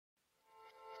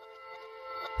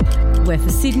We're for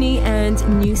Sydney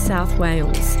and New South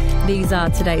Wales. These are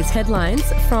today's headlines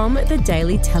from the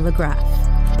Daily Telegraph.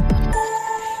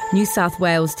 New South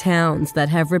Wales towns that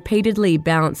have repeatedly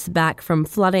bounced back from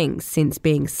flooding since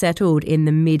being settled in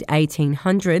the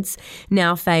mid-1800s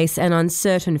now face an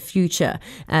uncertain future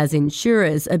as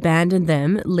insurers abandon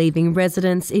them, leaving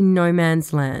residents in no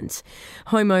man's land.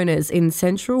 Homeowners in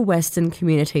central western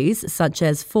communities such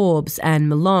as Forbes and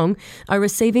Molong are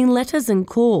receiving letters and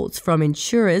calls from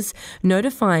insurers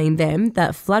notifying them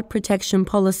that flood protection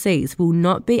policies will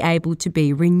not be able to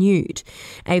be renewed.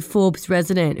 A Forbes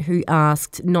resident who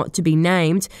asked not to be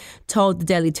named told the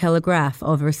Daily Telegraph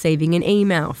of receiving an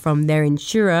email from their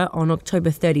insurer on October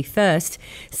 31st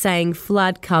saying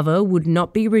flood cover would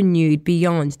not be renewed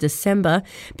beyond December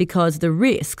because the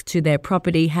risk to their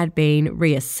property had been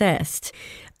reassessed.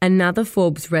 Another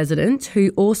Forbes resident,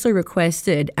 who also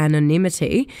requested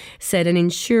anonymity, said an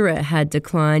insurer had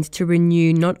declined to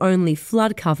renew not only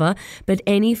flood cover, but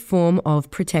any form of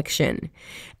protection.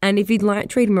 And if you'd like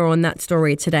to read more on that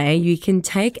story today, you can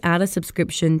take out a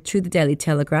subscription to the Daily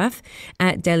Telegraph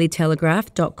at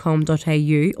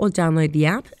dailytelegraph.com.au or download the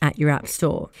app at your app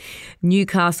store.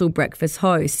 Newcastle breakfast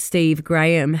host Steve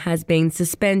Graham has been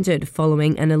suspended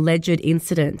following an alleged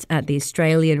incident at the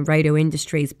Australian radio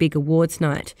industry's big awards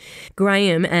night.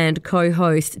 Graham and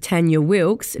co-host Tanya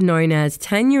Wilkes, known as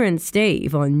Tanya and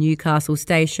Steve on Newcastle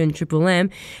station Triple M,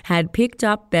 had picked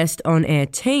up Best On Air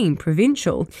Team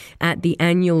Provincial at the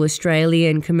annual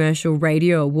Australian Commercial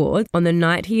Radio Award on the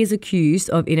night he is accused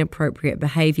of inappropriate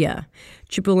behaviour.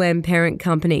 Triple M parent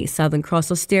company Southern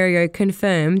Cross Austereo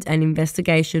confirmed an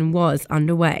investigation was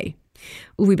underway.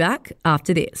 We'll be back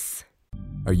after this.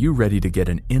 Are you ready to get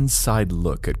an inside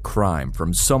look at crime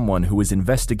from someone who has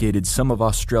investigated some of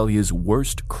Australia's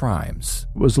worst crimes?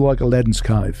 It was like Aladdin's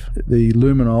Cave. The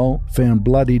luminol found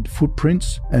bloodied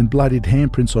footprints and bloodied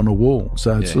handprints on a wall,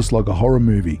 so it's just like a horror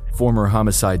movie. Former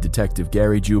homicide detective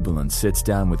Gary Jubilant sits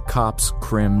down with cops,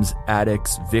 crims,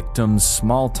 addicts, victims,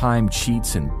 small-time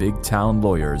cheats, and big-town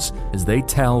lawyers as they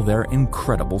tell their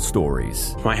incredible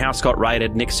stories. My house got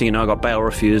raided. Next thing you know, I got bail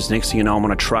refused. Next thing you know, I'm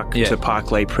on a truck to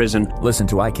Parklea Prison. Listen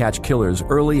to I Catch Killers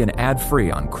early and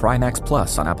ad-free on Crimex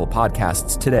Plus on Apple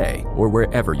Podcasts today or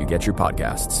wherever you get your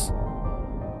podcasts.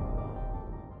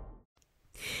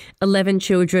 11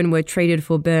 children were treated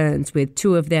for burns, with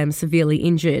 2 of them severely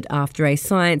injured after a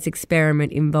science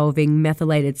experiment involving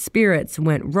methylated spirits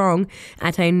went wrong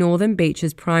at a Northern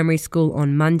Beaches primary school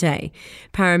on Monday.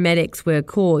 Paramedics were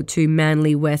called to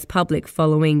Manly West Public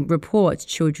following reports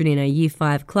children in a Year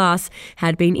 5 class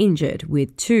had been injured,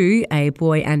 with 2, a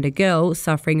boy and a girl,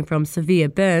 suffering from severe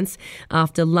burns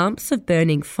after lumps of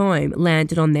burning foam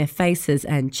landed on their faces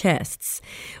and chests.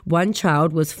 One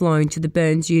child was flown to the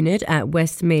burns unit at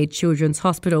Westmead Children's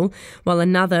Hospital, while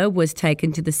another was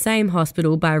taken to the same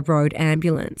hospital by road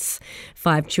ambulance.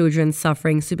 5 children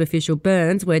suffering superficial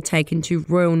burns were taken to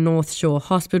Royal North Shore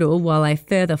Hospital, while a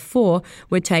further 4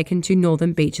 were taken to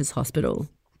Northern Beaches Hospital.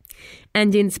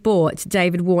 And in sport,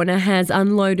 David Warner has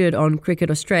unloaded on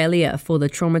Cricket Australia for the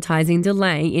traumatising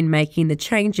delay in making the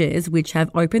changes which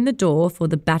have opened the door for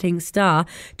the batting star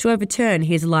to overturn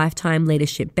his lifetime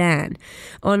leadership ban.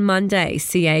 On Monday,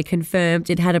 CA confirmed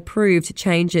it had approved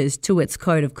changes to its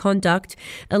code of conduct,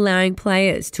 allowing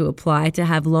players to apply to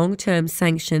have long-term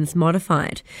sanctions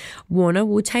modified. Warner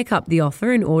will take up the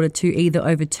offer in order to either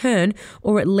overturn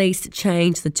or at least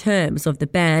change the terms of the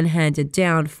ban handed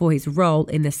down for his role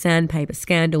in the sandpaper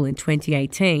scandal in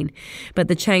 2018. But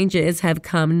the changes have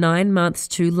come 9 months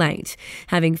too late,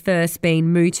 having first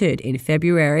been mooted in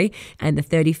February, and the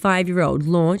 35-year-old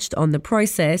launched on the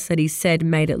process that he said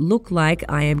made it look like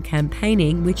I am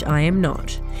campaigning, which I am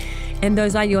not. And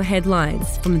those are your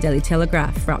headlines from the Daily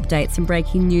Telegraph. For updates and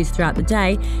breaking news throughout the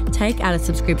day, take out a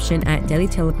subscription at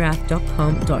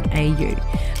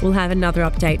dailytelegraph.com.au. We'll have another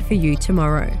update for you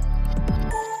tomorrow.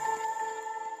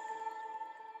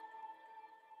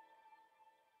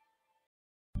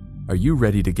 Are you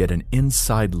ready to get an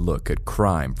inside look at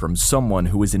crime from someone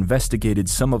who has investigated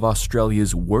some of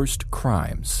Australia's worst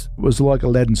crimes? It was like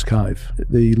Aladdin's Cave.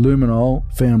 The luminol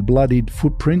found bloodied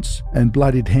footprints and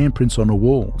bloodied handprints on a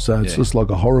wall, so it's just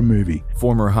like a horror movie.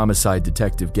 Former homicide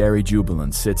detective Gary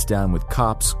Jubilant sits down with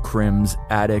cops, crims,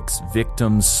 addicts,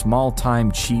 victims,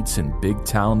 small-time cheats, and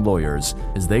big-town lawyers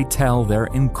as they tell their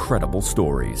incredible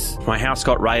stories. My house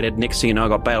got raided. Next thing you know, I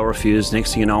got bail refused.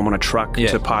 Next thing you know, I'm on a truck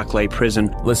to Parklea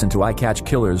Prison. Listen to I Catch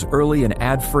Killers early and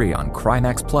ad-free on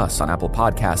Crimex Plus on Apple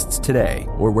Podcasts today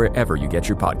or wherever you get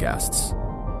your podcasts.